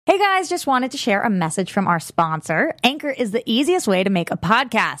Hey guys, just wanted to share a message from our sponsor. Anchor is the easiest way to make a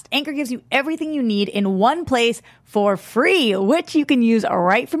podcast. Anchor gives you everything you need in one place for free, which you can use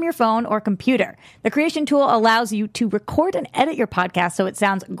right from your phone or computer. The creation tool allows you to record and edit your podcast so it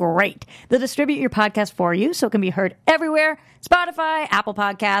sounds great. They'll distribute your podcast for you so it can be heard everywhere: Spotify, Apple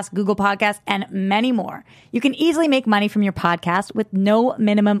Podcasts, Google Podcasts, and many more. You can easily make money from your podcast with no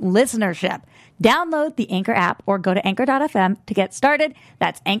minimum listenership. Download the Anchor app or go to anchor.fm to get started.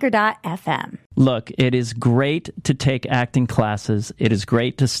 That's anchor.fm. Look, it is great to take acting classes. It is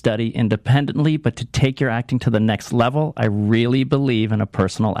great to study independently, but to take your acting to the next level, I really believe in a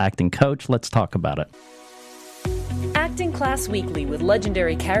personal acting coach. Let's talk about it. Acting Class Weekly with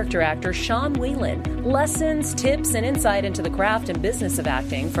legendary character actor Sean Whalen. Lessons, tips, and insight into the craft and business of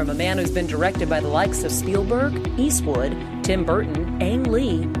acting from a man who's been directed by the likes of Spielberg, Eastwood, Tim Burton, Ang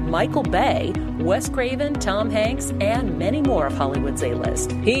Lee, Michael Bay, Wes Craven, Tom Hanks, and many more of Hollywood's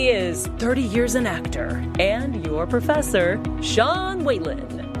A-list. He is 30 years an actor and your professor, Sean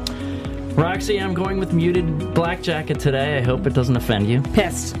Whalen. Roxy, I'm going with muted black jacket today. I hope it doesn't offend you.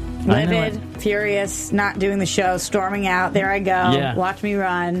 Pissed. Livid, furious, not doing the show, storming out. There I go. Yeah. Watch me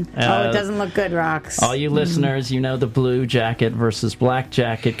run. It doesn't look good, Rox. All you listeners, you know the blue jacket versus black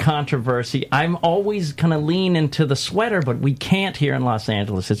jacket controversy. I'm always going to lean into the sweater, but we can't here in Los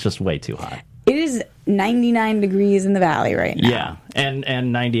Angeles. It's just way too hot. It is 99 degrees in the valley right now. Yeah,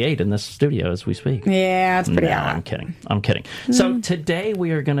 and 98 in this studio as we speak. Yeah, it's pretty No, hot. I'm kidding. So today we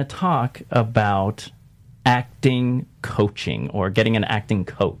are going to talk about acting coaching, or getting an acting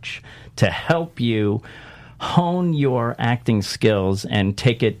coach to help you hone your acting skills and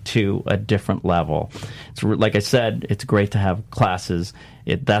take it to a different level. It's like I said, it's great to have classes.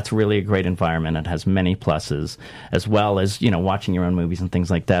 That's really a great environment. It has many pluses, as well as, watching your own movies and things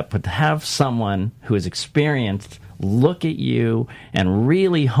like that. But to have someone who is experienced look at you and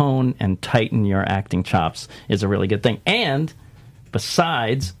really hone and tighten your acting chops is a really good thing. And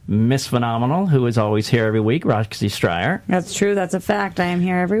besides Miss Phenomenal, who is always here every week, Roxy Stryer. That's true. That's a fact. I am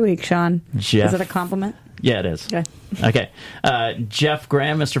here every week, Sean. Jeff. Is it a compliment? Yeah, it is. Okay. Jeff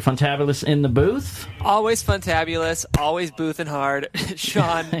Graham, Mr. Funtabulous in the booth. Always Funtabulous, always boothing hard.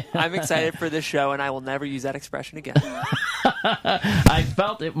 Sean, I'm excited for this show, and I will never use that expression again. I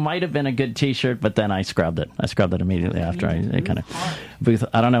felt it might have been a good T-shirt, but then I scrubbed it. I scrubbed it immediately after I kind of booth.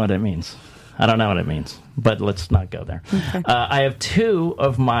 I don't know what it means. But let's not go there. Okay. I have two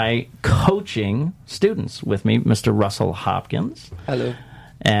of my coaching students with me, Mr. Russell Hopkins. Hello.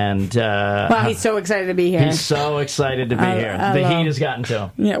 And wow, he's so excited to be here. He's so excited to be here. The heat has gotten to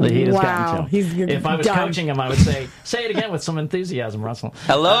him. Yeah, the heat has gotten to him. If I was coaching him, I would say it again with some enthusiasm, Russell.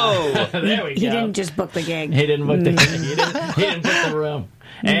 Hello. There we go. He didn't just book the gig. He didn't book the gig. He didn't book the room.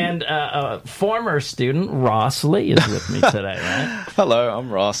 And a former student, Ross Lee, is with me today, right? Hello,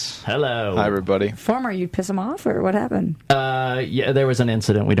 I'm Ross. Hello. Hi, everybody. Former, you piss him off, or what happened? Yeah, there was an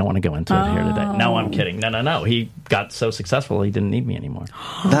incident. We don't want to go into it here today. No, I'm kidding. No. He got so successful, he didn't need me anymore.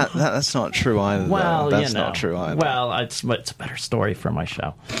 That's not true either. Well, that's not true either. Well, it's a better story for my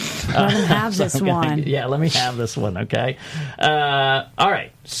show. Let him have this one. Yeah, let me have this one, okay? All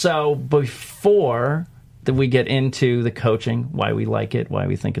right. So before that we get into the coaching, why we like it, why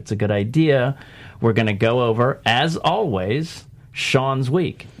we think it's a good idea, we're going to go over, as always, Sean's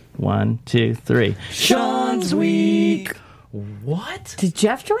Week. 1, 2, 3. Sean's Week. What? Did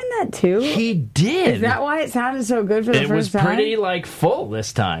Jeff join that too? He did. Is that why it sounded so good for the first time? It was pretty full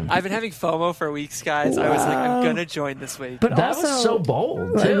this time. I've been having FOMO for weeks, guys. Wow. I was like, I'm going to join this week. But that also, was so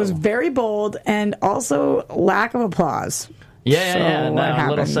bold, too. It was very bold, and also lack of applause. Yeah. So No, what a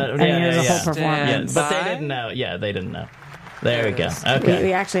little set. happened? And here's a whole performance. But they didn't know. Yeah, they didn't know. There we go. Okay.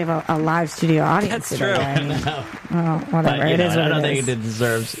 We actually have a live studio audience That's today. true. I mean, whatever. But, it is what I don't it think is. it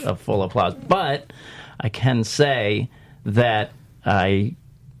deserves a full applause. But I can say that I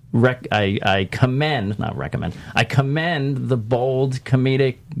commend the bold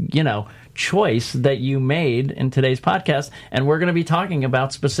comedic, choice that you made in today's podcast, and we're going to be talking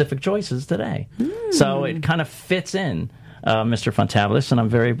about specific choices today. So it kind of fits in, Mr. Funtabulous, and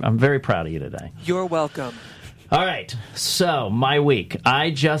I'm very proud of you today. You're welcome. All right, so my week.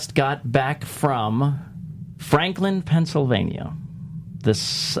 I just got back from Franklin, Pennsylvania.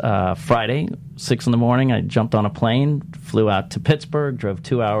 This Friday, 6 in the morning, I jumped on a plane, flew out to Pittsburgh, drove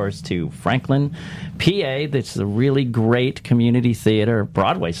 2 hours to Franklin, PA. This is a really great community theater,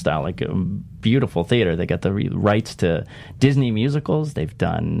 Broadway style, like a beautiful theater. They got the rights to Disney musicals. They've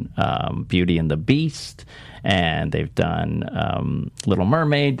done Beauty and the Beast, and they've done Little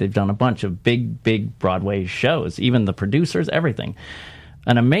Mermaid. They've done a bunch of big Broadway shows, even the producers, everything.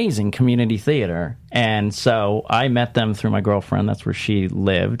 an amazing community theater. And so I met them through my girlfriend. That's where she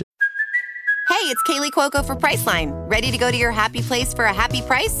lived. Hey, it's Kaylee Cuoco for Priceline. Ready to go to your happy place for a happy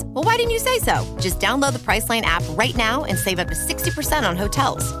price? Well, why didn't you say so? Just download the Priceline app right now and save up to 60% on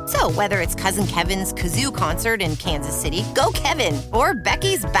hotels. So whether it's Cousin Kevin's Kazoo Concert in Kansas City, go Kevin, or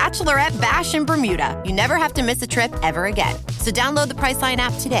Becky's Bachelorette Bash in Bermuda, you never have to miss a trip ever again. So download the Priceline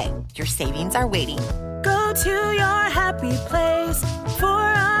app today. Your savings are waiting. Go to your happy place for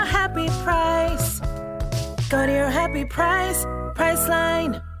a happy price. Go to your happy price,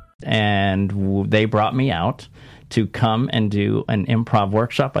 Priceline. And they brought me out to come and do an improv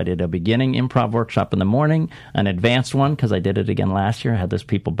workshop. I did a beginning improv workshop in the morning, an advanced one, because I did it again last year. I had those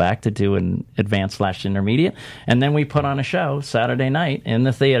people back to do an advanced/intermediate. And then we put on a show Saturday night in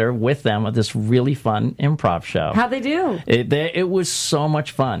the theater with them with this really fun improv show. How'd they do? It was so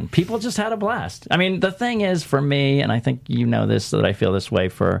much fun. People just had a blast. I mean, the thing is, for me, and I think you know this, that I feel this way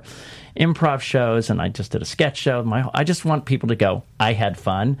for improv shows, and I just did a sketch show. I just want people to go, I had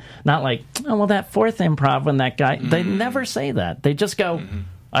fun. Not like, oh, well, that fourth improv when that guy, they never say that. They just go,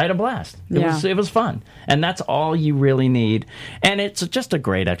 I had a blast. It was fun. And that's all you really need. And it's just a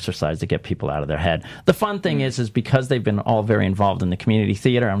great exercise to get people out of their head. The fun thing is because they've been all very involved in the community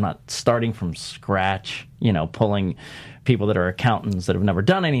theater, I'm not starting from scratch, pulling people that are accountants that have never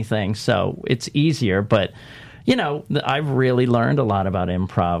done anything. So it's easier, but I've really learned a lot about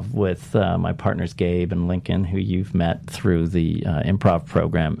improv with my partners Gabe and Lincoln, who you've met through the improv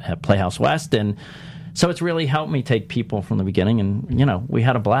program at Playhouse West. And so it's really helped me take people from the beginning. And, we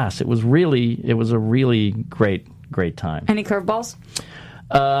had a blast. It was a really great time. Any curveballs?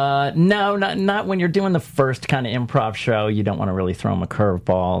 No, not when you're doing the first kind of improv show. You don't want to really throw them a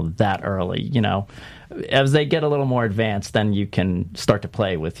curveball that early, As they get a little more advanced, then you can start to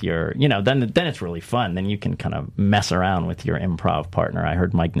play with your, then it's really fun. Then you can kind of mess around with your improv partner. I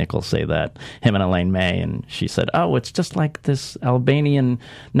heard Mike Nichols say that, him and Elaine May, and she said, oh, it's just like this Albanian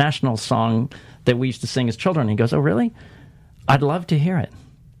national song that we used to sing as children. And he goes, oh, really? I'd love to hear it.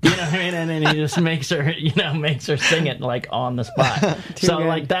 You know what I mean? And then he just makes her sing it like on the spot. So good.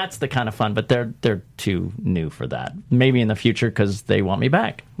 Like that's the kind of fun, but they're too new for that. Maybe in the future because they want me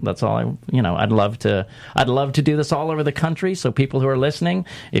back. That's all I'd love to do this all over the country. So people who are listening,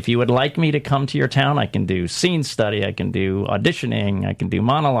 if you would like me to come to your town, I can do scene study, I can do auditioning, I can do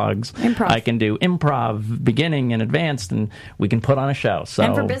monologues, I can do improv, beginning and advanced, and we can put on a show. So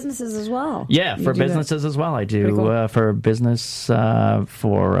and for businesses as well. Yeah, for businesses as well. I do cool. For business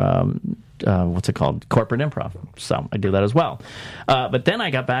for. What's it called? Corporate improv. So I do that as well. But then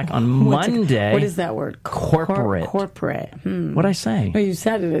I got back on Monday. What is that word? Corporate. Corporate. What'd I say? Well, you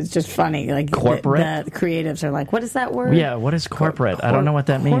said it. It's just funny. Like corporate. The creatives are like, what is that word? Yeah, what is corporate? I don't know what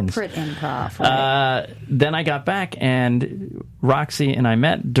that means. Corporate improv. Right. Then I got back, and Roxy and I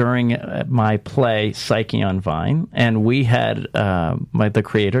met during my play Psyche on Vine, and we had the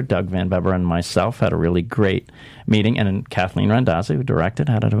creator Doug Van Beber and myself had a really great meeting, and Kathleen Randazzo, who directed,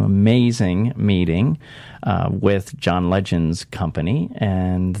 had an amazing meeting with John Legend's company,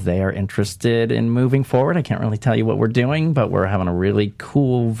 and they are interested in moving forward. I can't really tell you what we're doing, but we're having a really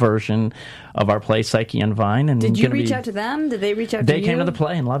cool version of our play Psyche on Vine. And did you reach out to them? Did they reach out to you? They came to the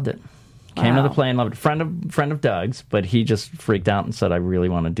play and loved it. Came to the play and loved it. Friend of Doug's, but he just freaked out and said, I really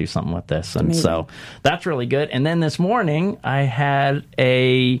want to do something with this. And so that's really good. And then this morning, I had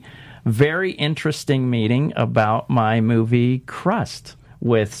a very interesting meeting about my movie Crust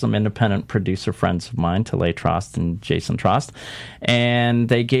with some independent producer friends of mine, Talay Trost and Jason Trost. And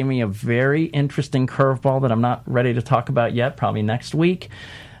they gave me a very interesting curveball that I'm not ready to talk about yet, probably next week,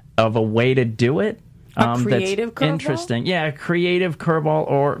 of a way to do it. A creative that's curveball? Interesting. Yeah, a creative curveball,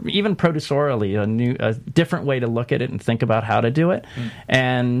 or even producerially, a different way to look at it and think about how to do it.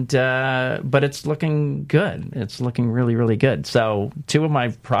 And but it's looking good. It's looking really, really good. So 2 of my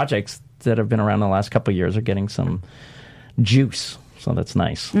projects that have been around the last couple of years are getting some juice. So that's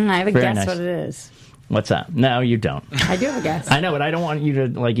nice. I have a Very guess nice. what it is. What's that? No, you don't. I do have a guess. I know, but I don't want you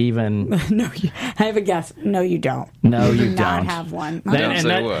to even. No, I have a guess. No, you don't. No, you do not don't. have one. Don't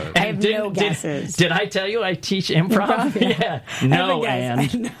say a word. I have no guesses. Did I tell you I teach improv? Yeah. No,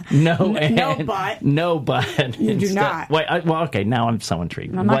 and no, and no, but no, but you do not. Wait, well, okay. Now I'm so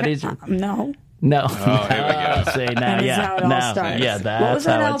intrigued. What is your no? No. Oh, here we go. See, now, That is how it all starts. Yeah, that's what was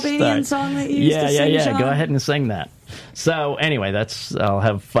that how Albanian it starts. song that you used to sing, Yeah. Sean? Go ahead and sing that. So anyway, I'll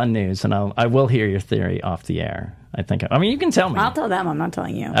have fun news, and I will hear your theory off the air. I mean, you can tell me. I'll tell them. I'm not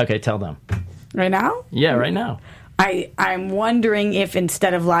telling you. Okay, tell them. Right now? Yeah, right now. I'm wondering if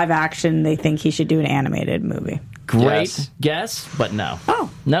instead of live action, they think he should do an animated movie. Great guess, but no.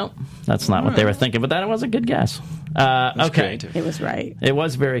 Oh. No, that's not what they were thinking, but that was a good guess. Okay. creative. It was right. It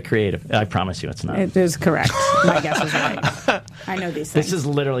was very creative. I promise you it's not. It is correct. My guess is right. I know these things. This is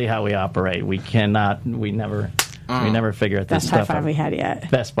literally how we operate. We never figure out this Best high stuff five out. we had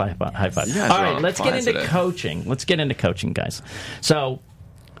yet. Best high five. You guys All are right, on let's fire get into today. coaching. Let's get into coaching, guys. So,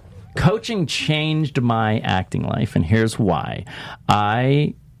 coaching changed my acting life, and here's why.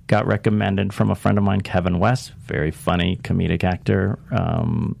 I got recommended from a friend of mine, Kevin West, very funny comedic actor.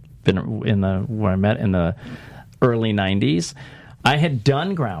 Been where I met in the early 90s. I had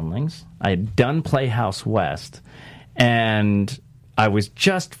done Groundlings. I had done Playhouse West, and I was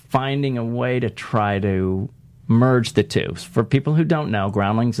just finding a way to try to merge the two. For people who don't know,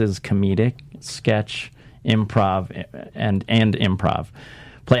 Groundlings is comedic, sketch, improv, and improv.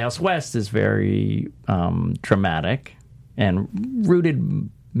 Playhouse West is very dramatic and rooted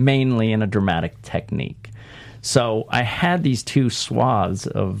mainly in a dramatic technique. So I had these two swaths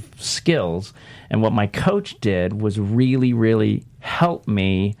of skills, and what my coach did was really, really help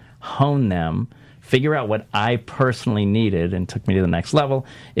me hone them, figure out what I personally needed, and took me to the next level.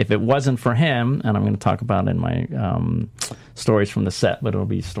 If it wasn't for him, and I'm going to talk about in my stories from the set, but it'll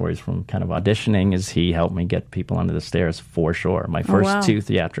be stories from kind of auditioning, is he helped me get people under the stairs for sure. My first two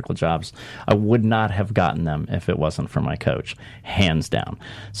theatrical jobs, I would not have gotten them if it wasn't for my coach, hands down.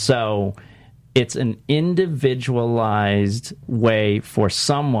 So it's an individualized way for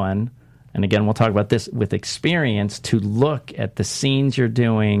someone, and again, we'll talk about this with experience, to look at the scenes you're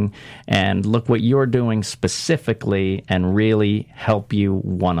doing and look what you're doing specifically and really help you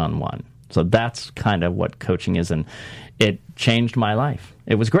one-on-one. So that's kind of what coaching is, and it changed my life.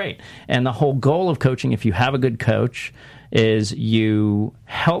 It was great. And the whole goal of coaching, if you have a good coach, is you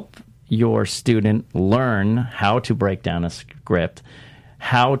help your student learn how to break down a script,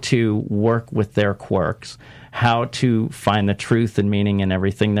 how to work with their quirks, how to find the truth and meaning in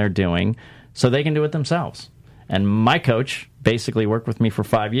everything they're doing so they can do it themselves. And my coach basically worked with me for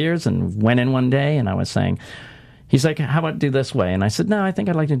 5 years and went in one day and I was saying, he's like, how about do this way? And I said, no, I think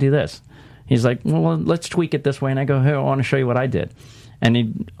I'd like to do this. He's like, well, let's tweak it this way. And I go, here, I want to show you what I did. And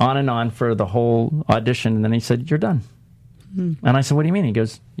he on and on for the whole audition. And then he said, you're done. And I said, what do you mean? He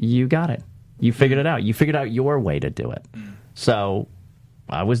goes, you got it. You figured it out. You figured out your way to do it. So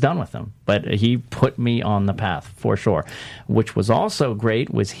I was done with him, but he put me on the path for sure. Which was also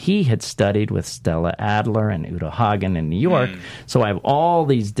great was he had studied with Stella Adler and Uta Hagen in New York, so I have all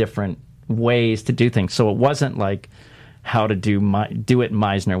these different ways to do things. So it wasn't like how to do it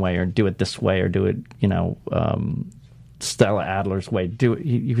Meisner way or do it this way or do it Stella Adler's way.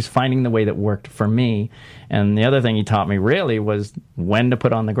 He was finding the way that worked for me. And the other thing he taught me really was when to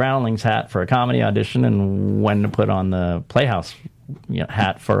put on the Groundlings hat for a comedy audition and when to put on the Playhouse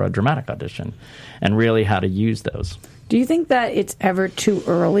hat for a dramatic audition, and really how to use those. Do you think that it's ever too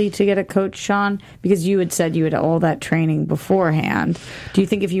early to get a coach, Sean? Because you had said you had all that training beforehand. Do you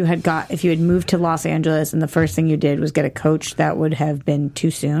think if you had moved to Los Angeles and the first thing you did was get a coach, that would have been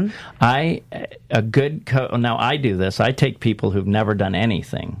too soon? Now I do this. I take people who've never done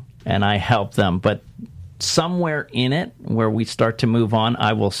anything and I help them, but somewhere in it where we start to move on,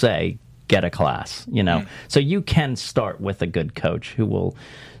 I will say, get a class, So you can start with a good coach who will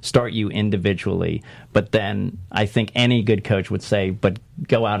start you individually, but then I think any good coach would say, but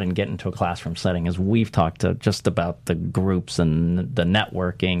go out and get into a classroom setting, as we've talked to just about the groups and the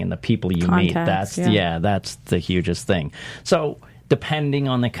networking and the people you meet. That's the hugest thing. So depending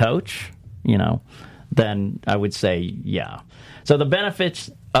on the coach, then I would say, yeah. So the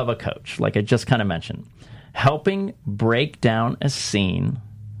benefits of a coach, like I just kind of mentioned, helping break down a scene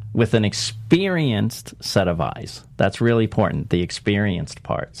with an experienced set of eyes. That's really important, the experienced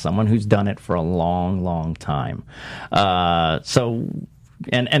part. Someone who's done it for a long, long time. And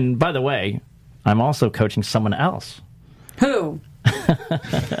by the way, I'm also coaching someone else. Who?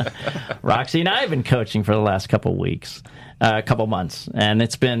 Roxy and I have been coaching for the last couple months, and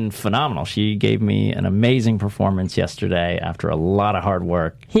it's been phenomenal. She gave me an amazing performance yesterday after a lot of hard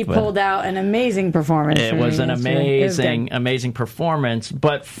work. He pulled out an amazing performance. It was an amazing performance.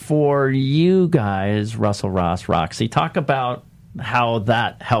 But for you guys, Russell, Ross, Roxy, talk about how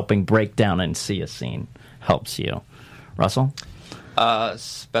that helping break down and see a scene helps you. Russell?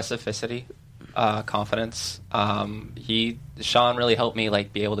 Specificity. Confidence. Sean really helped me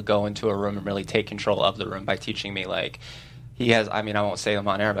be able to go into a room and really take control of the room by teaching me he has, I won't say them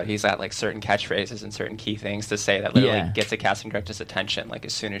on air, but he's got certain catchphrases and certain key things to say that literally gets a casting director's attention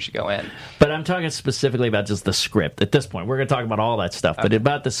as soon as you go in. But I'm talking specifically about just the script at this point. We're going to talk about all that stuff, but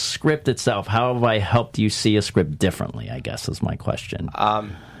about the script itself, how have I helped you see a script differently, I guess is my question.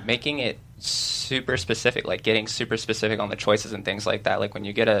 making it super specific, like getting super specific on the choices and things like that. Like when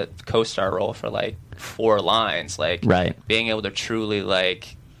you get a co-star role for like 4 lines, like being able to truly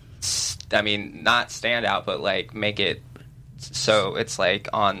like, not stand out, but like make it so it's like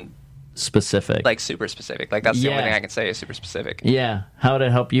on specific, like super specific. Like that's the only thing I can say is super specific. Yeah. How did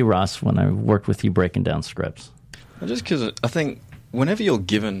it help you, Ross, when I worked with you breaking down scripts? Well, just because I think whenever you're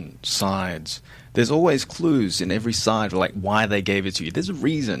given sides, there's always clues in every side, like why they gave it to you. There's a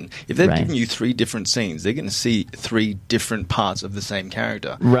reason. If they've given you 3 different scenes, they're going to see 3 different parts of the same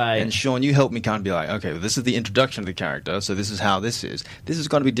character. Right. And Sean, you helped me kind of be like, okay, well, this is the introduction of the character, so this is how this is. This is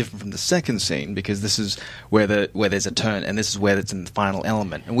going to be different from the second scene because this is where there's a turn, and this is where it's in the final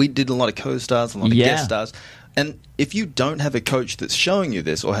element. And we did a lot of co-stars, a lot of guest stars. And if you don't have a coach that's showing you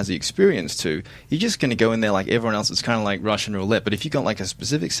this or has the experience to, you're just going to go in there like everyone else. It's kind of like Russian roulette. But if you've got like a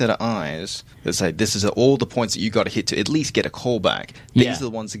specific set of eyes that say this is all the points that you got to hit to at least get a callback, these are the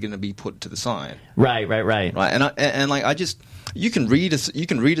ones that are going to be put to the side. Right. You can read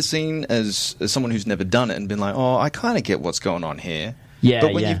a scene as someone who's never done it and been like, oh, I kind of get what's going on here. Yeah.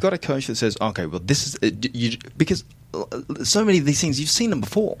 But when you've got a coach that says, okay, well, this is because so many of these things, you've seen them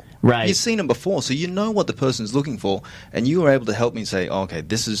before. Right. You've seen them before, so you know what the person's looking for, and you were able to help me say, oh, okay,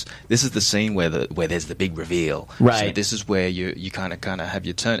 this is the scene where there's the big reveal. Right. So this is where you kind of have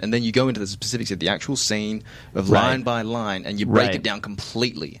your turn, and then you go into the specifics of the actual scene of line by line, and you break it down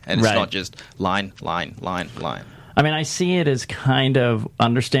completely, and it's not just line, line, line, line. I mean, I see it as kind of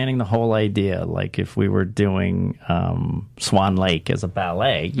understanding the whole idea. Like if we were doing Swan Lake as a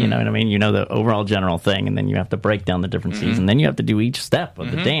ballet, you know what I mean? You know the overall general thing, and then you have to break down the different scenes, and then you have to do each step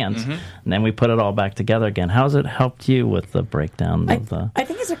of the dance, and then we put it all back together again. How has it helped you with the breakdown of the... I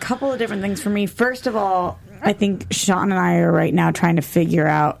think it's a couple of different things for me. First of all, I think Sean and I are right now trying to figure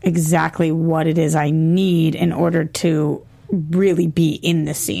out exactly what it is I need in order to really be in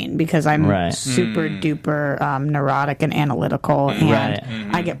the scene, because I'm super duper neurotic and analytical,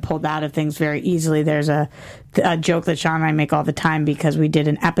 and I get pulled out of things very easily. There's a joke that Sean and I make all the time because we did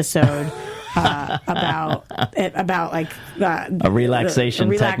an episode about like a relaxation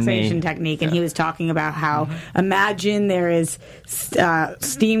technique, and he was talking about how imagine there is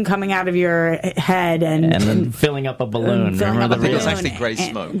steam coming out of your head and then filling up a balloon. Remember the balloon? It's actually gray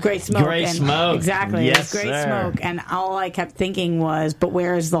smoke. Gray smoke. Exactly. Yes, it's gray smoke. And all I kept thinking was, but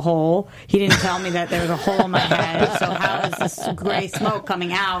where is the hole? He didn't tell me that there was a hole in my head. So how is this gray smoke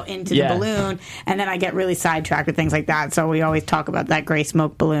coming out into the balloon? And then I get really sidetracked with things like that. So we always talk about that gray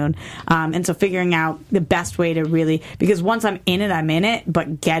smoke balloon. And so figuring out the best way to really, because once I'm in it, I'm in it,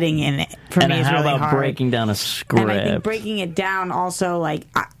 but getting in it for me is really hard. And how about breaking down a script? And I think breaking it down also, like,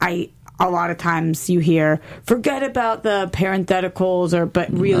 I a lot of times you hear, forget about the parentheticals,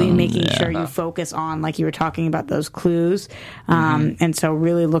 but really making sure you focus on, like you were talking about, those clues. And so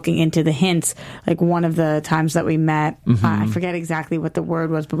really looking into the hints. Like one of the times that we met, I forget exactly what the word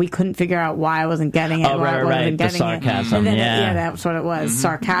was, but we couldn't figure out why I wasn't getting it. The sarcasm. And then, that's what it was,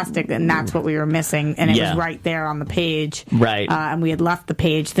 sarcastic, and that's what we were missing. And it was right there on the page. Right. And we had left the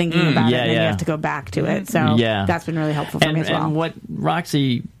page thinking about it, and then you have to go back to it. So that's been really helpful for me as well. And what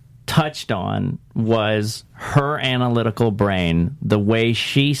Roxy touched on was her analytical brain. The way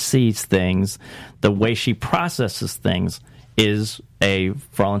she sees things, the way she processes things is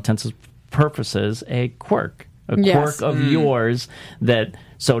for all intents and purposes, a quirk. Quirk of yours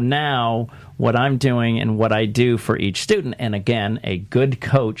so now what I'm doing and what I do for each student, and again, a good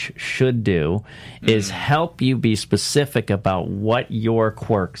coach should do, is help you be specific about what your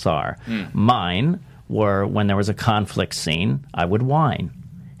quirks are. Mine were, when there was a conflict scene, I would whine.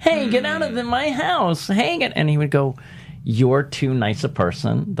 Hey, get out of my house. Hey, and he would go, you're too nice a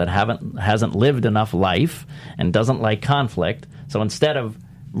person that hasn't lived enough life and doesn't like conflict. So instead of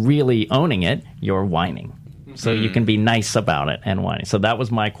really owning it, you're whining. So you can be nice about it and whining. So that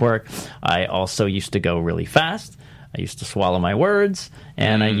was my quirk. I also used to go really fast. I used to swallow my words,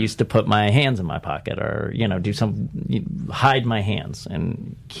 and I used to put my hands in my pocket, or hide my hands.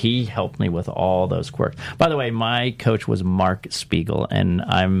 And he helped me with all those quirks. By the way, my coach was Mark Spiegel, and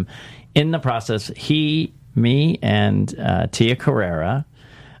I'm in the process. Me, and Tia Carrera,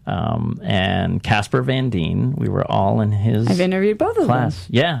 and Casper Van Dien. We were all in his I've interviewed both of class.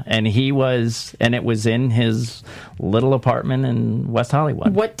 them. Yeah, and it was in his little apartment in West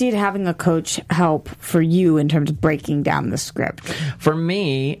Hollywood. What did having a coach help for you in terms of breaking down the script? For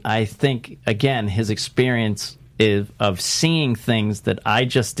me, I think, again, his experience of seeing things that I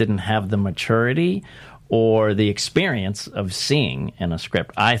just didn't have the maturity or the experience of seeing in a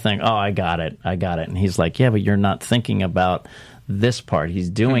script. I think, oh, I got it. And he's like, yeah, but you're not thinking about this part. He's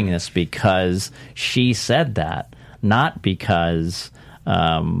doing this because she said that, not because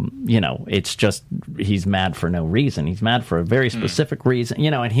it's just he's mad for no reason. He's mad for a very specific reason,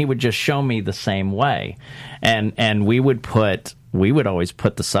 and he would just show me the same way. And we would always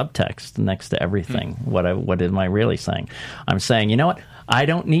put the subtext next to everything. What am I really saying? I'm saying, you know what? I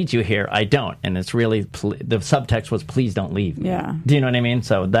don't need you here. I don't. And it's really, the subtext was, please don't leave me. Yeah. Do you know what I mean?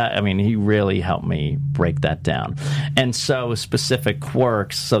 So he really helped me break that down. And so specific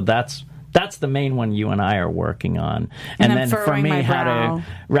quirks, so that's the main one you and I are working on. And then for me,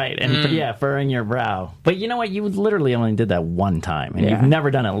 right. And furrowing your brow. But you know what? You literally only did that one time, and you've never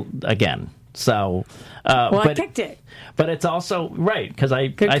done it again. So, I kicked it. But it's also right, because I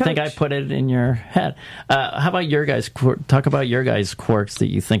think I put it in your head. How about your guys? Talk about your guys' quirks that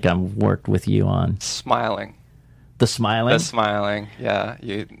you think I've worked with you on. Smiling. The smiling? The smiling, yeah.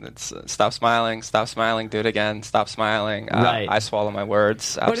 Stop smiling, do it again, stop smiling. Right. I swallow my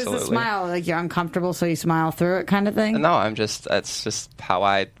words, absolutely. What is the smile? Like you're uncomfortable, so you smile through it kind of thing? No, it's just how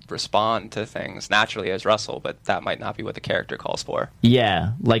I respond to things naturally as Russell, but that might not be what the character calls for.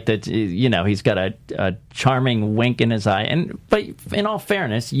 Yeah, like that, he's got a charming wink in his eye. But in all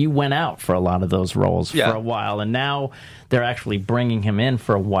fairness, you went out for a lot of those roles for a while, and now they're actually bringing him in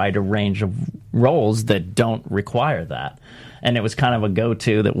for a wider range of roles that don't require that. And it was kind of a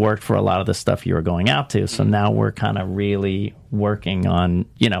go-to that worked for a lot of the stuff you were going out to. So now we're kind of really working on,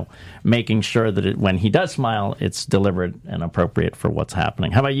 making sure that when he does smile, it's deliberate and appropriate for what's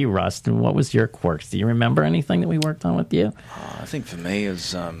happening. How about you, Rust? And what was your quirks? Do you remember anything that we worked on with you? I think for me it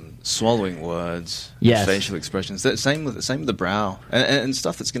was swallowing words, yes. facial expressions. Same with the brow, and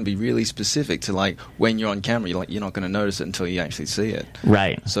stuff that's going to be really specific to like when you're on camera. You're not going to notice it until you actually see it.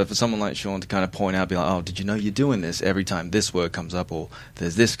 Right. So for someone like Sean to kind of point out, be like, "Oh, did you know you're doing this every time this word comes up, or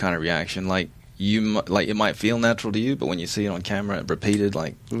there's this kind of reaction?" It might feel natural to you, but when you see it on camera repeated,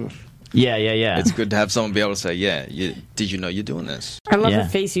 Yeah. It's good to have someone be able to say, did you know you're doing this? I love the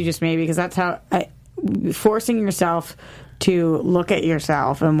face you just made, because that's how forcing yourself to look at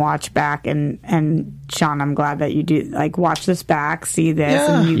yourself and watch back. And Sean, I'm glad that you do watch this back, see this,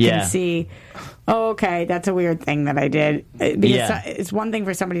 and you can see, oh, okay, that's a weird thing that I did. Because it's one thing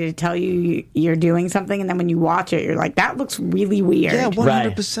for somebody to tell you you're doing something, and then when you watch it, you're like, that looks really weird. Yeah,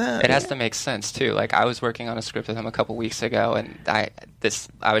 100%. It has to make sense too. Like, I was working on a script with him a couple weeks ago, and I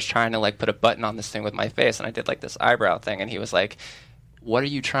was trying to put a button on this thing with my face, and I did this eyebrow thing, and he was like, "What are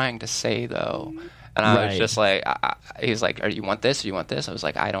you trying to say though?" And I was just like, he's like, "You want this or you want this?" I was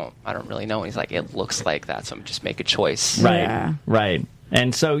like, I don't really know. And he's like, "It looks like that, so just make a choice." Right.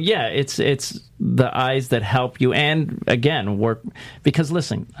 And so, it's the eyes that help you, and again, work, because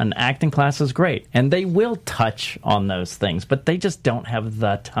listen, an acting class is great, and they will touch on those things, but they just don't have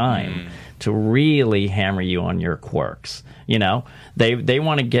the time to really hammer you on your quirks. They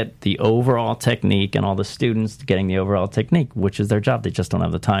want to get the overall technique, and all the students getting the overall technique, which is their job. They just don't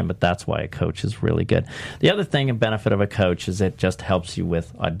have the time, but that's why a coach is really good. The other thing and benefit of a coach is it just helps you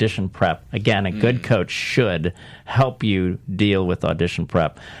with audition prep. Again, a good coach should help you deal with audition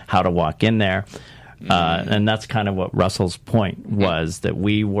prep, how to walk in there. And that's kind of what Russell's point was, that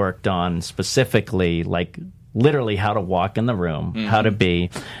we worked on specifically, literally how to walk in the room, how to be.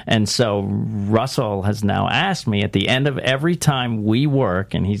 And so Russell has now asked me at the end of every time we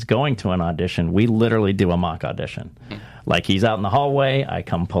work and he's going to an audition, we literally do a mock audition. He's out in the hallway, I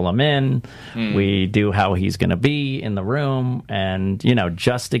come pull him in, we do how he's going to be in the room, and,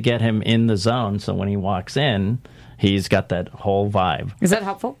 just to get him in the zone so when he walks in, he's got that whole vibe. Is that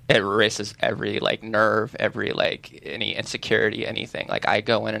helpful? It erases every nerve, every any insecurity, anything. I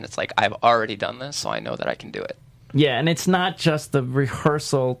go in and it's I've already done this, so I know that I can do it. Yeah, and it's not just the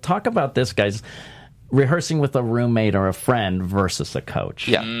rehearsal. Talk about this, guys. Rehearsing with a roommate or a friend versus a coach.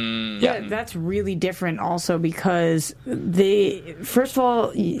 Yeah, that's really different also, because first of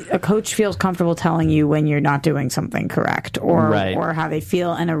all, a coach feels comfortable telling you when you're not doing something correct or how they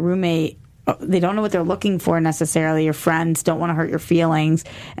feel, and a roommate, they don't know what they're looking for necessarily. Your friends don't want to hurt your feelings,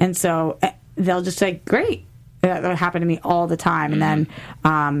 and so they'll just say, great. That happened to me all the time. And then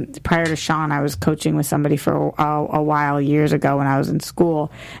prior to Sean, I was coaching with somebody for a while years ago when I was in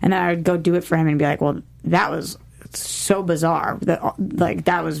school, and then I would go do it for him and be like, well, that was so bizarre,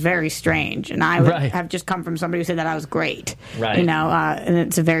 that was very strange, and I would have just come from somebody who said that I was great, and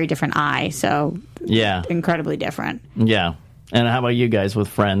it's a very different eye, so incredibly different. And how about you guys with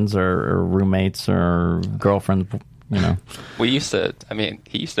friends or roommates or girlfriends? We used to. I mean,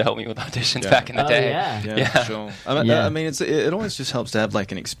 he used to help me with auditions back in the day. Yeah, for sure. I mean, it always just helps to have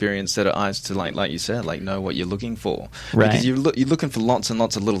like an experienced set of eyes to like you said, like know what you're looking for. Right. Because you're looking for lots and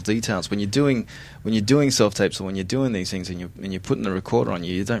lots of little details when you're doing self tapes or when you're doing these things and you're putting the recorder on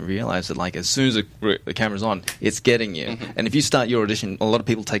you don't realize that like as soon as the camera's on, it's getting you. Mm-hmm. And if you start your audition, a lot of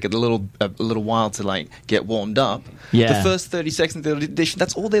people take a little while to like get warmed up. Yeah. The first 30 seconds of the audition,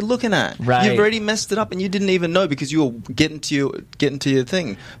 that's all they're looking at. Right. You've already messed it up and you didn't even know because you were getting to your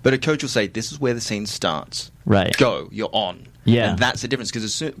thing. But a coach will say, "This is where the scene starts. Right. Go. You're on." Yeah. And that's the difference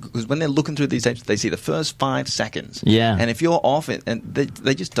because when they're looking through these tapes, they see the first 5 seconds. Yeah. And if you're off it, and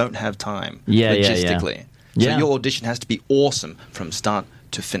they just don't have time. Yeah. Logistically. Yeah. So your audition has to be awesome from start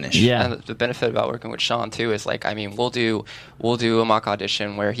to finish. Yeah. And the benefit about working with Sean too is like, I mean, we'll do a mock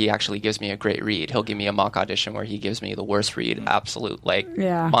audition where he actually gives me a great read. He'll give me a mock audition where he gives me the worst read, absolute like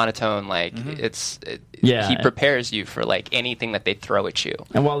monotone, like he prepares you for like anything that they throw at you.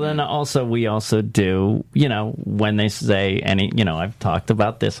 And well, then we also do, when they say I've talked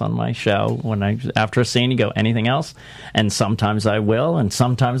about this on my show, after a scene you go, anything else? And sometimes I will and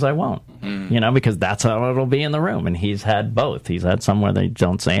sometimes I won't, because that's how it'll be in the room. And he's had both. He's had some where they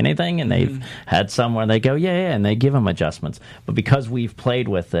don't say anything and they've had some where they go, and they give him adjustments. But because we've played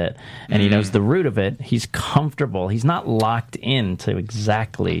with it and he knows the root of it, he's comfortable. He's not locked into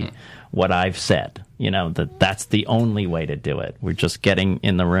exactly what I've said. That's the only way to do it. We're just getting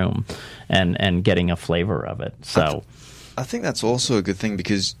in the room and getting a flavor of it. So I think that's also a good thing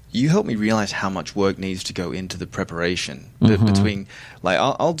because you help me realize how much work needs to go into the preparation between, like,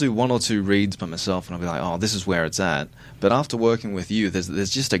 I'll do 1 or 2 reads by myself and I'll be like, oh, this is where it's at. But after working with you,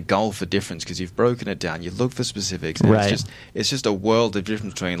 there's just a gulf of difference because you've broken it down. You look for specifics. And it's just a world of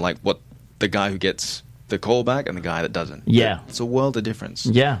difference between like what the guy who gets the callback and the guy that doesn't. Yeah. It's a world of difference.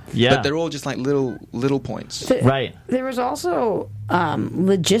 Yeah. But they're all just like little points. Right. There was also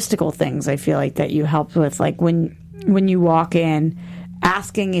logistical things I feel like that you helped with, like when you walk in,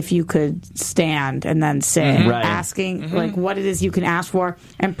 asking if you could stand and then sit, asking like what it is you can ask for,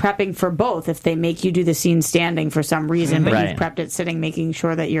 and prepping for both if they make you do the scene standing for some reason, but you've prepped it sitting, making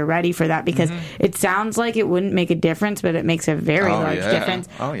sure that you're ready for that, because it sounds like it wouldn't make a difference, but it makes a very large difference.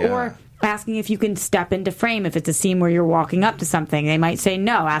 Or asking if you can step into frame if it's a scene where you're walking up to something. They might say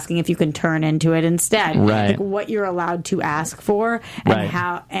no, asking if you can turn into it instead. Like what you're allowed to ask for and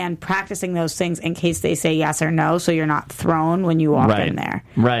how, and practicing those things in case they say yes or no, so you're not thrown when you walk in there.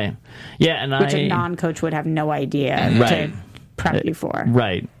 Yeah, and which a non-coach would have no idea to prep you for.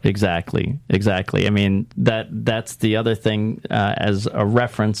 Right, exactly. I mean, that's the other thing. As a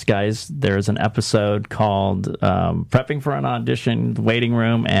reference, guys, there's an episode called Prepping for an Audition, the Waiting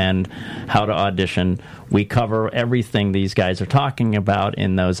Room, and How to Audition. We cover everything these guys are talking about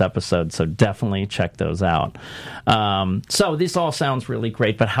in those episodes, so definitely check those out. So this all sounds really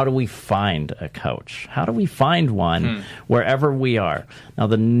great, but how do we find a coach? How do we find one wherever we are? Now,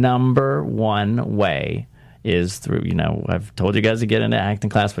 the number one way is through, I've told you guys to get into acting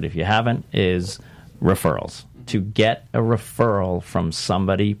class, but if you haven't, is referrals. To get a referral from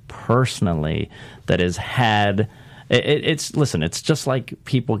somebody personally that has had, it's just like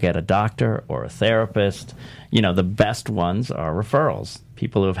people get a doctor or a therapist. The best ones are referrals.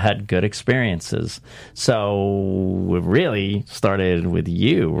 People who have had good experiences. So we really started with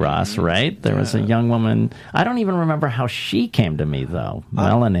you, Ross, right? There was a young woman. I don't even remember how she came to me, though.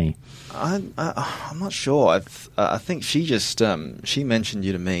 Melanie. I'm not sure. I think she just she mentioned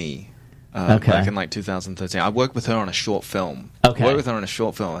you to me back in like 2013. I worked with her on a short film. I worked with her on a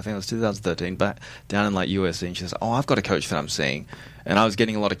short film. I think it was 2013, back down in like USC. And she says, "Oh, I've got a coach that I'm seeing." And I was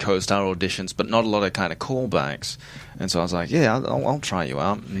getting a lot of co-star auditions, but not a lot of kind of callbacks. And so I was like, "Yeah, I'll try you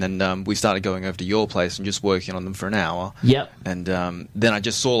out." And then we started going over to your place and just working on them for an hour. Yep. And then I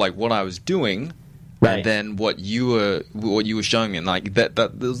just saw like what I was doing. And then what you were showing me, and like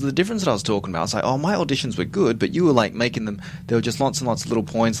that was the difference that I was talking about. I was like, oh, my auditions were good, but you were like making them. There were just lots and lots of little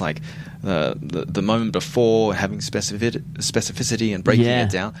points, like the moment before, having specificity and breaking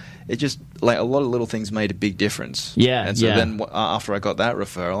it down. It just like a lot of little things made a big difference. Yeah. And so then after I got that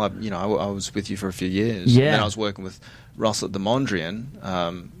referral, I was with you for a few years. Yeah. And then I was working with Ross at the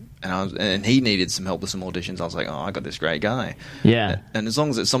Mondrian. And he needed some help with some auditions. I was like, oh, I got this great guy. Yeah. And as long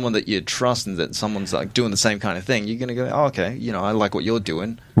as it's someone that you trust and that someone's like doing the same kind of thing, you're going to go, oh, okay, I like what you're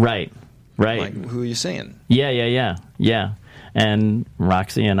doing. Right. Like, who are you seeing? Yeah. And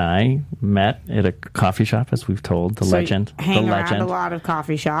Roxy and I met at a coffee shop, as we've told, legend. Hang around a lot of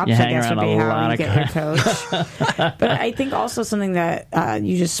coffee shops, I guess would be how you get your coach. But I think also something that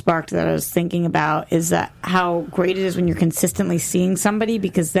you just sparked that I was thinking about is that how great it is when you're consistently seeing somebody,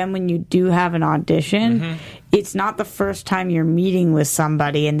 because then when you do have an audition, it's not the first time you're meeting with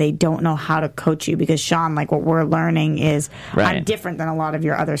somebody and they don't know how to coach you, because Sean, like what we're learning is I'm different than a lot of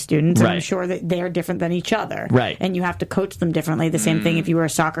your other students, and I'm sure that they're different than each other. Right. And you have to coach them differently. The same thing if you were a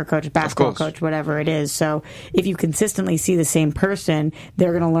soccer coach, basketball coach, whatever it is. So if you consistently see the same person,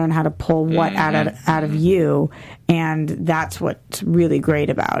 they're going to learn how to pull what out of you, and that's what's really great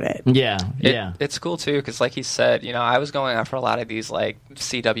about it. Yeah, it's cool too, because like he said, I was going after a lot of these like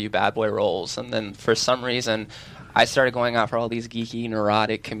CW bad boy roles, and then for some reason I started going after all these geeky,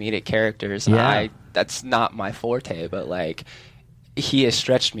 neurotic, comedic characters, and that's not my forte, but like he has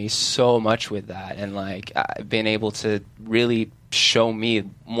stretched me so much with that, and like I've been able to really show me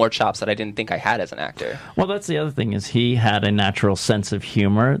more chops that I didn't think I had as an actor. Well, that's the other thing, is he had a natural sense of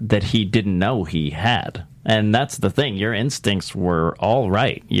humor that he didn't know he had. And that's the thing. Your instincts were all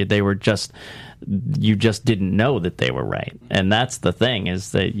right. They were just, you just didn't know that they were right. And that's the thing,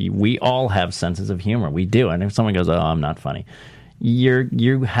 is that we all have senses of humor. We do. And if someone goes, oh, I'm not funny,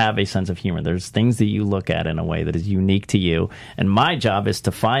 you have a sense of humor. There's things that you look at in a way that is unique to you. And my job is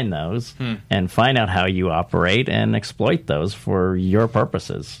to find those and find out how you operate and exploit those for your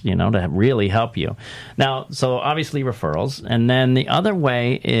purposes, to really help you. Now, so obviously referrals. And then the other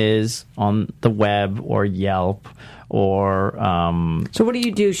way is on the web or Yelp or... So what do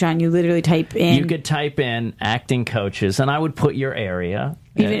you do, Sean? You literally type in... You could type in acting coaches, and I would put your area...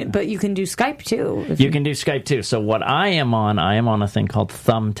 But you can do Skype too. You can do Skype too. So what I am on a thing called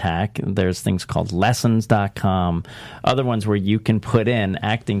Thumbtack. There's things called lessons.com, other ones where you can put in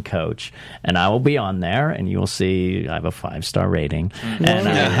acting coach, and I will be on there, and you will see I have a 5-star rating. And,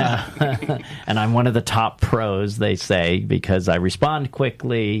 and I'm one of the top pros, they say, because I respond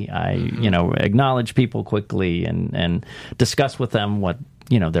quickly, I acknowledge people quickly and discuss with them what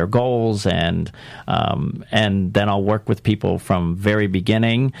their goals, and then I'll work with people from very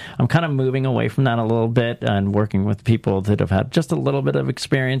beginning. I'm kind of moving away from that a little bit and working with people that have had just a little bit of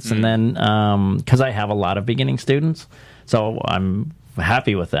experience, and then because I have a lot of beginning students, so I'm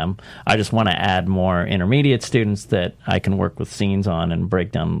happy with them. I just want to add more intermediate students that I can work with scenes on and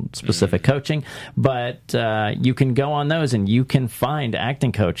break down specific coaching. But you can go on those and you can find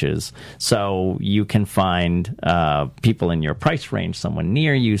acting coaches. So you can find people in your price range, someone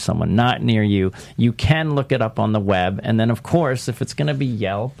near you, someone not near you. You can look it up on the web. And then, of course, if it's going to be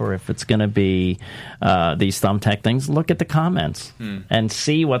Yelp or if it's going to be these Thumbtack things, look at the comments and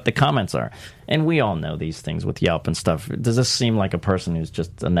see what the comments are. And we all know these things with Yelp and stuff. Does this seem like a person who's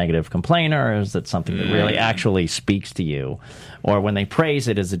just a negative complainer, or is it something that really actually speaks to you? Or when they praise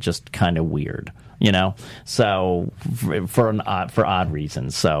it, is it just kind of weird? So for odd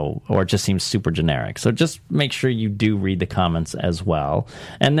reasons. So, or it just seems super generic. So just make sure you do read the comments as well,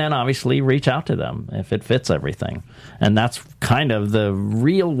 and then obviously reach out to them if it fits everything. And that's kind of the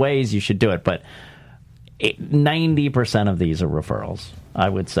real ways you should do it. But 90% of these are referrals, I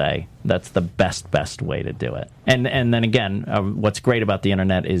would say. That's the best way to do it. And then again, what's great about the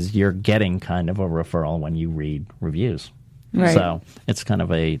internet is you're getting kind of a referral when you read reviews. Right. So it's kind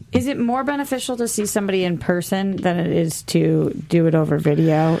of a... Is it more beneficial to see somebody in person than it is to do it over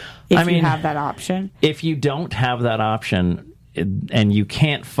video if you have that option? If you don't have that option... and you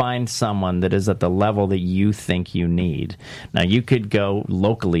can't find someone that is at the level that you think you need. Now, you could go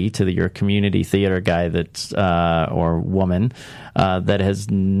locally to your community theater guy that's or woman that has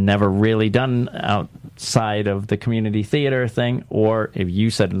never really done outside of the community theater thing, or if you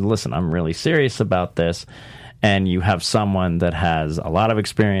said, listen, I'm really serious about this, and you have someone that has a lot of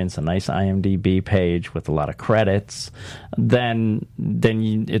experience, a nice IMDb page with a lot of credits, then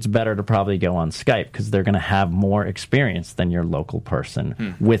it's better to probably go on Skype, because they're going to have more experience than your local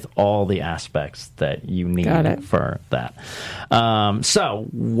person with all the aspects that you need for that. So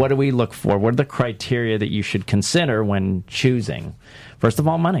what do we look for? What are the criteria that you should consider when choosing? First of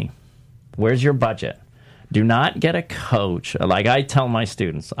all, money. Where's your budget? Do not get a coach. Like I tell my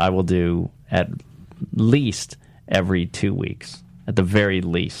students, I will do at least every 2 weeks, at the very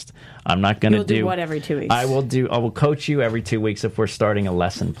least. I'm not going to do what every 2 weeks? I will coach you every 2 weeks if we're starting a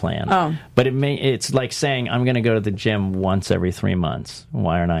lesson plan. Oh. But it's like saying I'm going to go to the gym once every 3 months.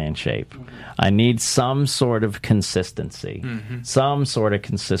 Why aren't I in shape? I need some sort of consistency. Some sort of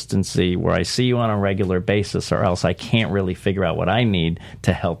consistency where I see you on a regular basis, or else I can't really figure out what I need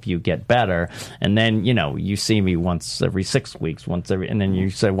to help you get better. And then, you see me once every 6 weeks, and then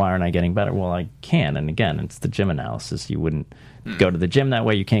you say, why aren't I getting better? Well, I can. And again, it's the gym analysis. You wouldn't go to the gym that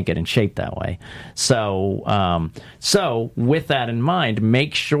way. You can't get in shape that way. So with that in mind,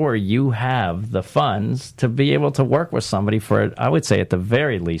 make sure you have the funds to be able to work with somebody for, I would say, at the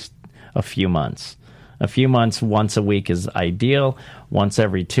very least, a few months. A few months, once a week is ideal. Once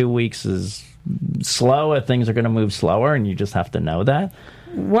every 2 weeks is slow, things are going to move slower, and you just have to know that.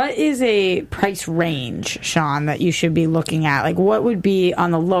 What is a price range, Sean, that you should be looking at? Like, what would be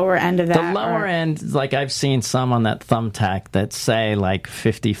on the lower end of that? The lower end, like I've seen some on that Thumbtack that say like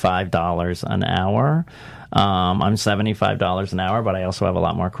 $55 an hour. I'm $75 an hour, but I also have a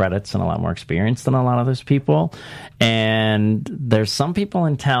lot more credits and a lot more experience than a lot of those people. And there's some people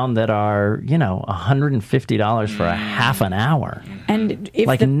in town that are, $150 for a half an hour. And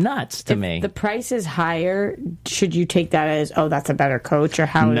if nuts to me. The price is higher, should you take that as, that's a better coach, or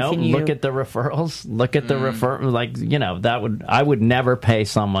how no, can you... look at the referrals. Look at the I would never pay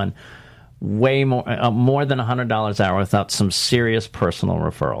someone way more than $100 an hour without some serious personal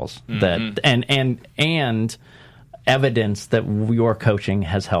referrals that and evidence that your coaching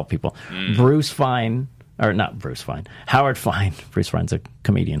has helped people. Howard Fine. Bruce Fine's a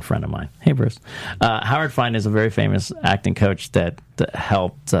comedian friend of mine. Hey, Bruce. Howard Fine is a very famous acting coach that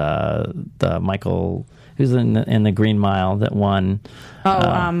helped the Michael, who's in the Green Mile that won.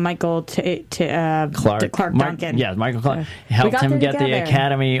 Michael Clark Duncan. Michael Clark helped him get the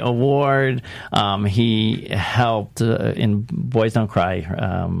Academy Award. He helped in Boys Don't Cry.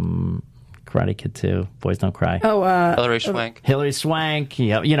 Karate Kid 2, Boys Don't Cry. Hilary Swank. Hilary Swank.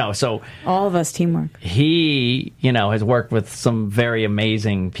 So all of us teamwork. He, has worked with some very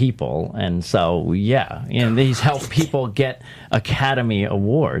amazing people, and so and he's helped people get Academy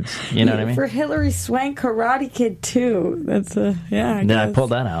Awards. You know what I mean? For Hilary Swank, Karate Kid 2. That's Did I pull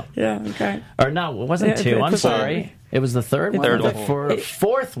that out? Yeah. Okay. Or no, it wasn't 2. I'm sorry. It was the third one? Third one.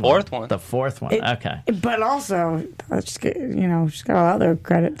 Fourth one. Fourth one. The fourth one. Okay. But also, she's got a lot of other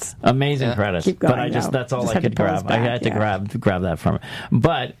credits. Amazing credits. Keep going, but that's all I could grab. I had to grab that from it.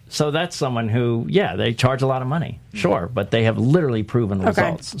 But, so that's someone who, they charge a lot of money. Sure. But they have literally proven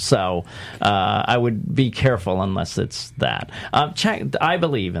results. So, I would be careful unless it's that. I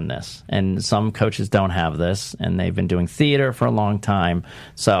believe in this. And some coaches don't have this. And they've been doing theater for a long time.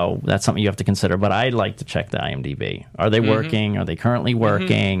 So, that's something you have to consider. But I'd like to check the IMDb. Are they working? Are they currently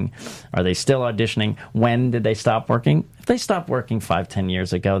working? Are they still auditioning? When did they stop working? If they stopped working 5-10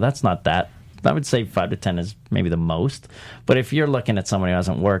 years ago, that's not that. I would say 5 to 10 is maybe the most. But if you're looking at someone who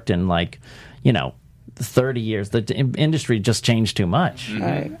hasn't worked in 30 years, the industry just changed too much.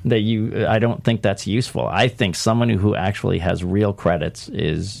 Right. I don't think that's useful. I think someone who actually has real credits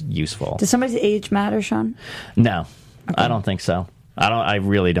is useful. Does somebody's age matter, Sean? No, I don't think so. I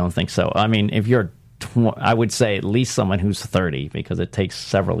really don't think so. I mean, if you're I would say at least someone who's 30, because it takes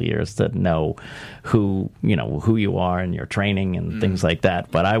several years to know who you are and your training and things like that.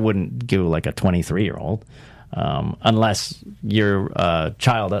 But I wouldn't go like a 23-year-old. Unless you're a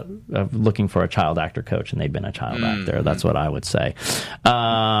child looking for a child actor coach and they've been a child actor. That's what I would say.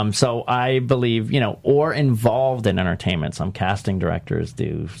 So I believe, or involved in entertainment. Some casting directors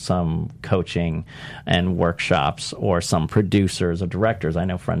do some coaching and workshops, or some producers or directors. I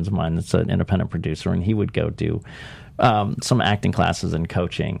know friends of mine that's an independent producer, and he would go do some acting classes and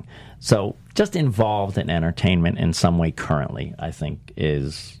coaching. So just involved in entertainment in some way currently, I think,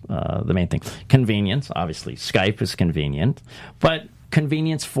 is the main thing. Convenience, obviously. Skype is convenient, but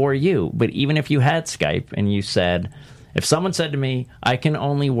convenience for you. But even if you had Skype and you said, if someone said to me, I can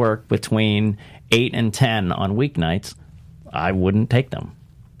only work between 8 and 10 on weeknights, I wouldn't take them,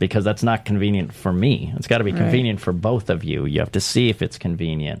 because that's not convenient for me. It's got to be convenient for both of you. You have to see if it's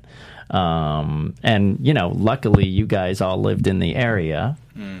convenient. And, luckily you guys all lived in the area,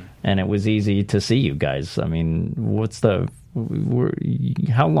 and it was easy to see you guys. I mean,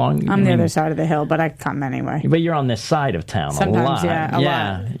 how long? I'm the other side of the hill, but I come anyway. But you're on this side of town sometimes, a lot. A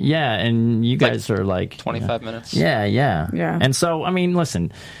lot. Yeah, and you guys are like 25 minutes. Yeah. And so, I mean,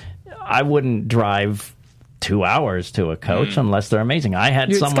 listen, I wouldn't drive 2 hours to a coach unless they're amazing. I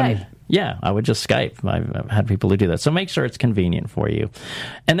had someone... Skype. Yeah, I would just Skype. I've had people who do that. So make sure it's convenient for you.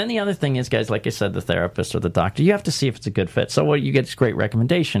 And then the other thing is, guys, like I said, the therapist or the doctor, you have to see if it's a good fit. So what you get is great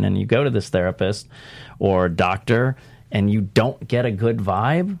recommendation, and you go to this therapist or doctor and you don't get a good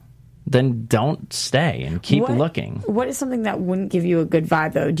vibe, then don't stay and keep looking. What is something that wouldn't give you a good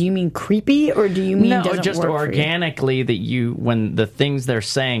vibe, though? Do you mean creepy, or do you mean doesn't just work organically that when the things they're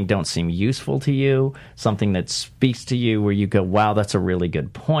saying don't seem useful to you, something that speaks to you where you go, wow, that's a really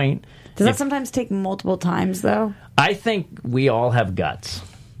good point. Does that sometimes take multiple times, though? I think we all have guts.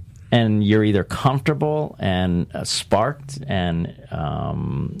 And you're either comfortable and sparked and,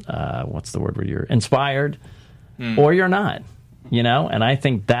 what's the word where you're inspired, or you're not, And I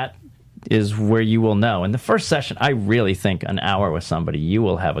think that is where you will know. In the first session, I really think an hour with somebody, you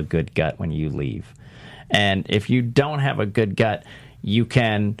will have a good gut when you leave. And if you don't have a good gut, you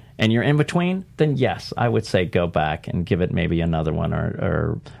can, and you're in between, then yes, I would say go back and give it maybe another one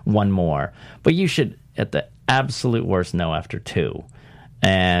or one more. But you should, at the absolute worst, know after 2.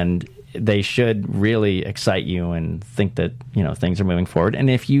 And they should really excite you and think that, things are moving forward. And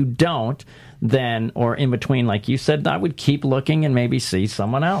if you don't, then, or in between, like you said, I would keep looking and maybe see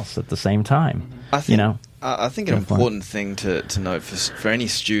someone else at the same time. I think an important thing to note for any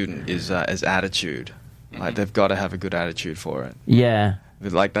student is attitude. Like, they've got to have a good attitude for it. Yeah.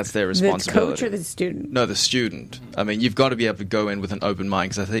 Like, that's their responsibility. The coach or the student? No, the student. I mean, you've got to be able to go in with an open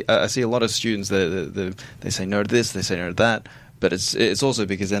mind, because I see a lot of students that they say no to this, they say no to that. But it's also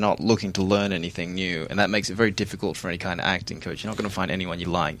because they're not looking to learn anything new, and that makes it very difficult for any kind of acting coach. You're not going to find anyone you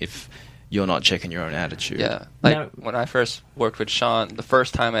like if you're not checking your own attitude. Yeah. Like, when I first worked with Sean, the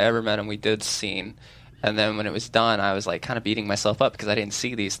first time I ever met him, we did scene. And then when it was done, I was like kind of beating myself up because I didn't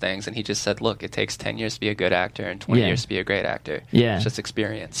see these things. And he just said, look, it takes 10 years to be a good actor and 20 years to be a great actor. Yeah. It's just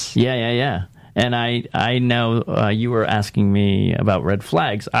experience. Yeah. And I know you were asking me about red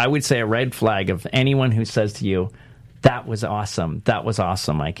flags. I would say a red flag of anyone who says to you, that was awesome. That was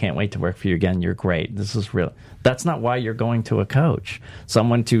awesome. I can't wait to work for you again. You're great. This is real. That's not why you're going to a coach.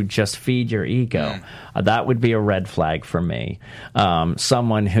 Someone to just feed your ego. That would be a red flag for me.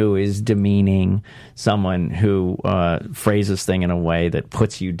 Someone who is demeaning, someone who phrases things in a way that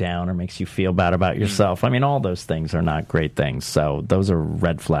puts you down or makes you feel bad about yourself. I mean, all those things are not great things. So those are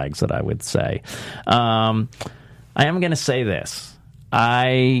red flags that I would say. I am going to say this.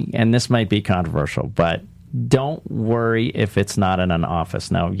 And this might be controversial, but don't worry if it's not in an office.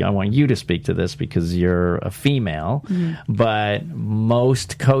 Now, I want you to speak to this because you're a female, but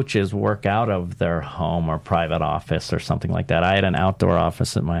most coaches work out of their home or private office or something like that. I had an outdoor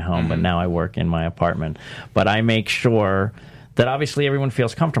office at my home, but now I work in my apartment. But I make sure that obviously everyone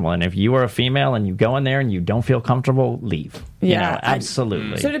feels comfortable. And if you are a female and you go in there and you don't feel comfortable, leave. Yeah,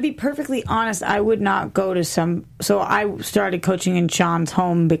 absolutely. So to be perfectly honest, I would not go to some... So I started coaching in Sean's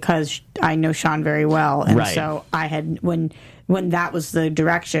home because I know Sean very well. And so I had... When that was the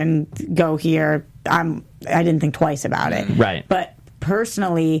direction, go here, I didn't think twice about it. Right. But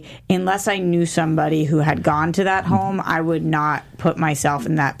personally, unless I knew somebody who had gone to that home, I would not put myself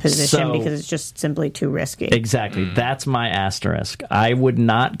in that position because it's just simply too risky. Exactly. That's my asterisk. I would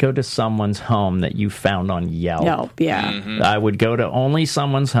not go to someone's home that you found on Yelp. I would go to only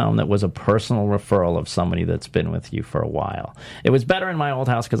someone's home that was a personal referral of somebody that's been with you for a while. It was better in my old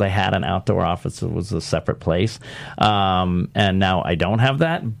house because I had an outdoor office. It was a separate place. And now I don't have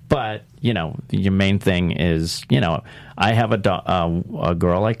that. But, your main thing is, I have a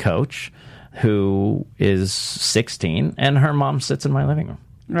girl I coach who is 16, and her mom sits in my living room.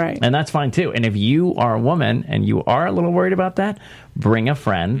 Right. And that's fine, too. And if you are a woman and you are a little worried about that, bring a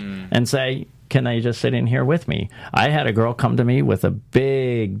friend and say, can they just sit in here with me? I had a girl come to me with a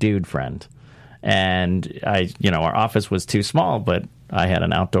big dude friend. And our office was too small, but I had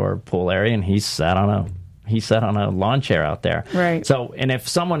an outdoor pool area, and he sat on a lawn chair out there. Right. So, and if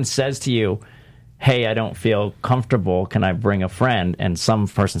someone says to you, hey, I don't feel comfortable, can I bring a friend? And some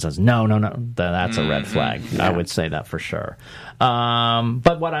person says, no, that's a red flag. Yeah. I would say that for sure.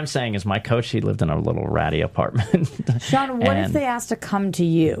 But what I'm saying is my coach, he lived in a little ratty apartment. Sean, what if they asked to come to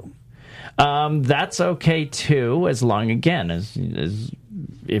you? That's okay, too, as long, again, as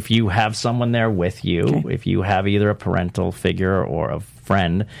if you have someone there with you, if you have either a parental figure or a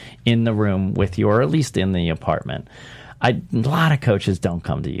friend in the room with you, or at least in the apartment. A lot of coaches don't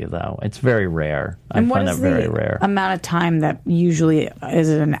come to you, though. It's very rare. I find that very rare. Amount of time that usually, is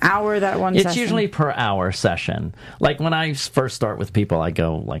it an hour, that one session? It's usually per hour session. Like when I first start with people, I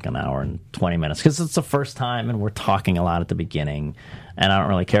go like an hour and 20 minutes because it's the first time and we're talking a lot at the beginning and I don't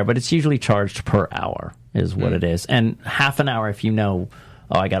really care. But it's usually charged per hour is what it is. And half an hour if you know,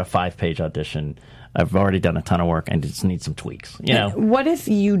 I got a 5-page audition. I've already done a ton of work and just need some tweaks. What if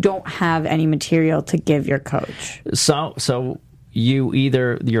you don't have any material to give your coach? So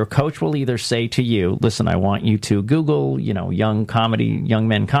your coach will either say to you, listen, I want you to Google, young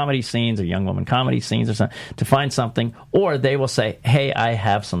men comedy scenes or young woman comedy scenes or something to find something, or they will say, hey, I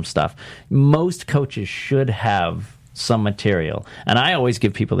have some stuff. Most coaches should have some material. And I always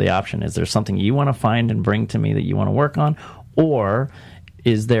give people the option, is there something you want to find and bring to me that you want to work on? Or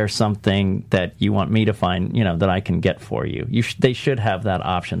is there something that you want me to find, that I can get for you? They should have that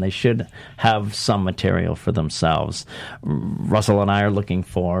option. They should have some material for themselves. Russell and I are looking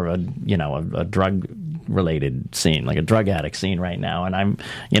for a drug-related scene, like a drug addict scene right now. And I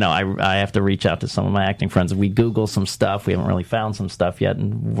have to reach out to some of my acting friends. We Google some stuff. We haven't really found some stuff yet,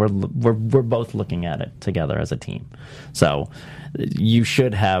 and we're both looking at it together as a team. So you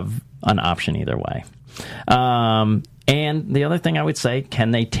should have an option either way. And the other thing I would say,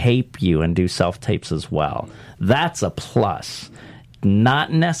 can they tape you and do self-tapes as well? That's a plus.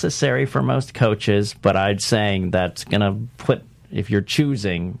 Not necessary for most coaches, but I'd say that's going to put, if you're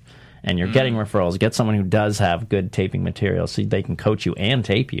choosing and you're getting referrals, get someone who does have good taping material so they can coach you and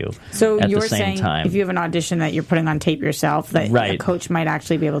tape you so at you're the same saying time. If you have an audition that you're putting on tape yourself, that a coach might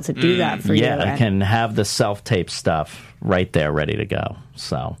actually be able to do that for you. Yeah, can have the self-tape stuff right there ready to go.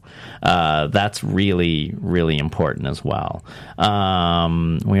 So that's really, really important as well.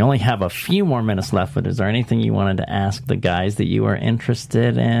 We only have a few more minutes left, but is there anything you wanted to ask the guys that you are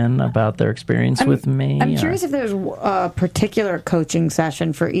interested in about their experience with me? I'm curious if there's a particular coaching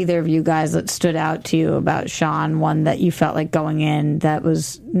session for either of you guys that stood out to you about Sean, one that you felt like going in that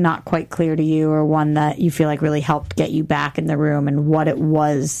was not quite clear to you, or one that you feel like really helped get you back in the room, and what it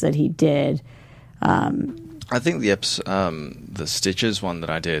was that he did. I think the Stitches one that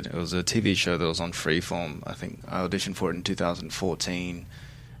I did, it was a TV show that was on Freeform. I think I auditioned for it in 2014,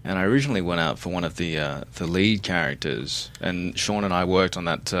 and I originally went out for one of the lead characters, and Sean and I worked on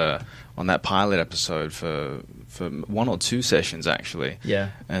that pilot episode for 1 or 2 sessions actually.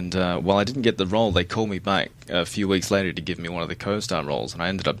 Yeah. And while I didn't get the role, they called me back a few weeks later to give me one of the co-star roles, and I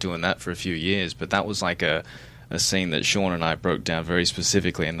ended up doing that for a few years. But that was like a scene that Sean and I broke down very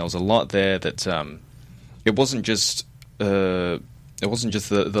specifically, and there was a lot there that. It wasn't just the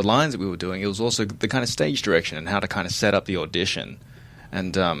lines that we were doing. It was also the kind of stage direction and how to kind of set up the audition.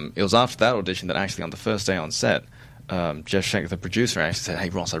 And it was after that audition that actually on the first day on set, Jeff Schenck, the producer, actually said, "Hey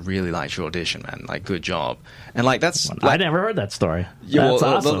Ross, I really liked your audition, man. Like, good job." And like that's I never heard that story. Yeah, that's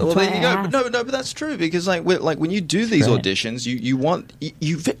awesome. Well, there you go. But but that's true because like when you do these auditions,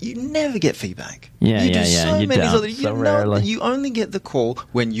 you never get feedback. Yeah, you do so many don't. Auditions, you only get the call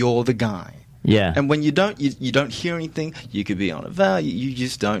when you're the guy. Yeah. And when you don't hear anything, you could be on a vow, you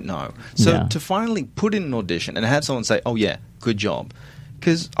just don't know. So to finally put in an audition and have someone say, "Oh yeah, good job,"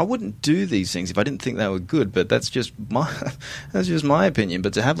 because I wouldn't do these things if I didn't think they were good. But that's just my opinion.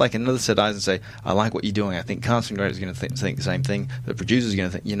 But to have like another set of eyes and say, "I like what you're doing. I think casting director is going to think the same thing. The producer is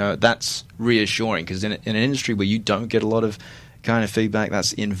going to think," that's reassuring because in an industry where you don't get a lot of kind of feedback,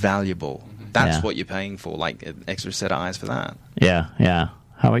 that's invaluable. That's what you're paying for, like an extra set of eyes for that. Yeah, yeah.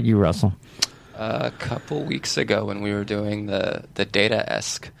 How about you, Russell? A couple weeks ago when we were doing the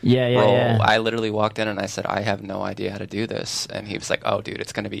data-esque role, I literally walked in and I said, "I have no idea how to do this." And he was like, "Oh, dude,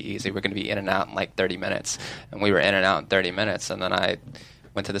 it's going to be easy. We're going to be in and out in like 30 minutes. And we were in and out in 30 minutes. And then I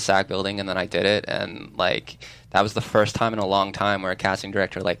went to the SAG building and then I did it. And like that was the first time in a long time where a casting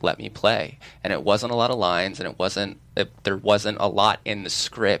director like let me play. And it wasn't a lot of lines and there wasn't a lot in the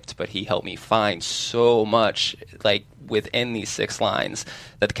script, but he helped me find so much like within these 6 lines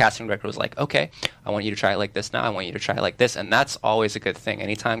that the casting director was like, "Okay, I want you to try it like this now. I want you to try it like this." And that's always a good thing.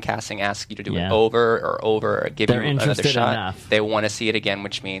 Anytime casting asks you to do it over or give you another shot, enough. They want to see it again,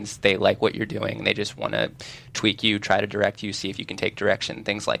 which means they like what you're doing. And they just want to tweak you, try to direct you, see if you can take direction,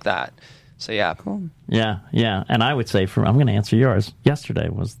 things like that. So yeah. Cool. Yeah, yeah. And I would say I'm going to answer yours. Yesterday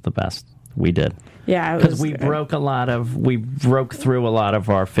was the best we did. Yeah, because we broke through a lot of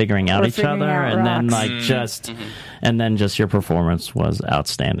our figuring out each other, and then just your performance was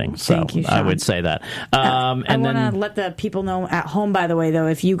outstanding. So thank you, Sean. I would say that. I want to let the people know at home, by the way, though,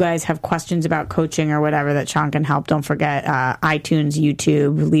 if you guys have questions about coaching or whatever that Sean can help, don't forget iTunes,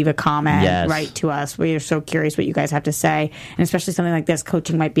 YouTube, leave a comment, write to us. We are so curious what you guys have to say, and especially something like this,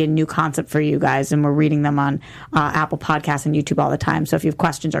 coaching might be a new concept for you guys, and we're reading them on Apple Podcasts and YouTube all the time. So if you have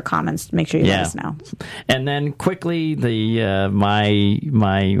questions or comments, make sure you let us know. And then quickly, I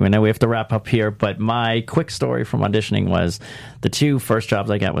know we have to wrap up here, but my quick story from auditioning was the 2 first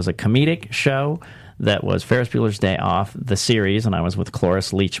jobs I got was a comedic show that was Ferris Bueller's Day Off, the series, and I was with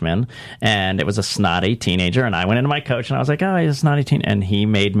Cloris Leachman, and it was a snotty teenager, and I went into my coach, and I was like, "Oh, he's a snotty teen," and he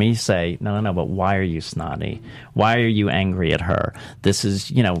made me say, No, but why are you snotty? Why are you angry at her? This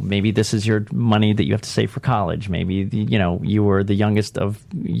is, maybe this is your money that you have to save for college. Maybe, you were the youngest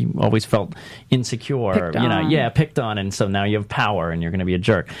you always felt insecure, picked on, and so now you have power, and you're going to be a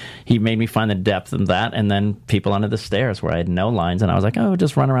jerk. He made me find the depth of that, and then People Under the Stairs, where I had no lines, and I was like, "Oh,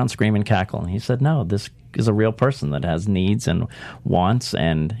 just run around, scream, and cackle," and he said, "No, this is a real person that has needs and wants,"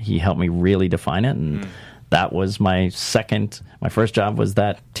 and he helped me really define it. And that was my first job was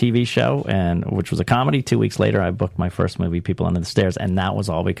that TV show, and which was a comedy. 2 weeks later, I booked my first movie, People Under the Stairs, and that was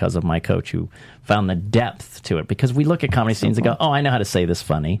all because of my coach who found the depth to it. Because we look at comedy scenes and go, "Oh, I know how to say this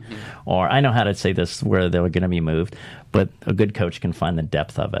funny," or "I know how to say this where they're going to be moved." But a good coach can find the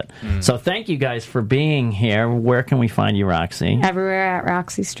depth of it. So thank you guys for being here. Where can we find you, Roxy? Everywhere at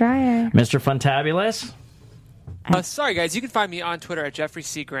Roxy Stryer. Mr. Funtabulous? Sorry, guys. You can find me on Twitter at Jeffrey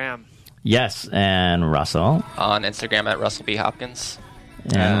C. Graham. Yes, and Russell. On Instagram at Russell B. Hopkins.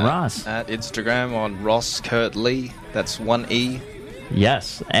 And Ross. At Instagram on Ross Kurt Lee. That's 1 E.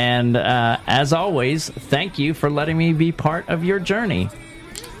 Yes, and as always, thank you for letting me be part of your journey.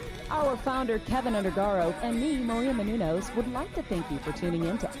 Our founder, Kevin Undergaro, and me, Maria Menounos, would like to thank you for tuning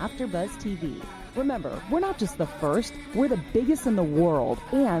in to AfterBuzz TV. Remember, we're not just the first, we're the biggest in the world,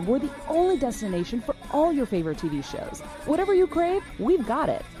 and we're the only destination for all your favorite TV shows. Whatever you crave, we've got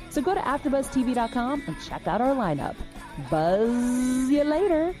it. So go to AfterBuzzTV.com and check out our lineup. Buzz you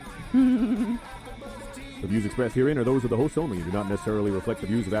later. The views expressed herein are those of the hosts only and do not necessarily reflect the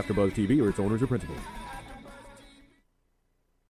views of AfterBuzz TV or its owners or principals.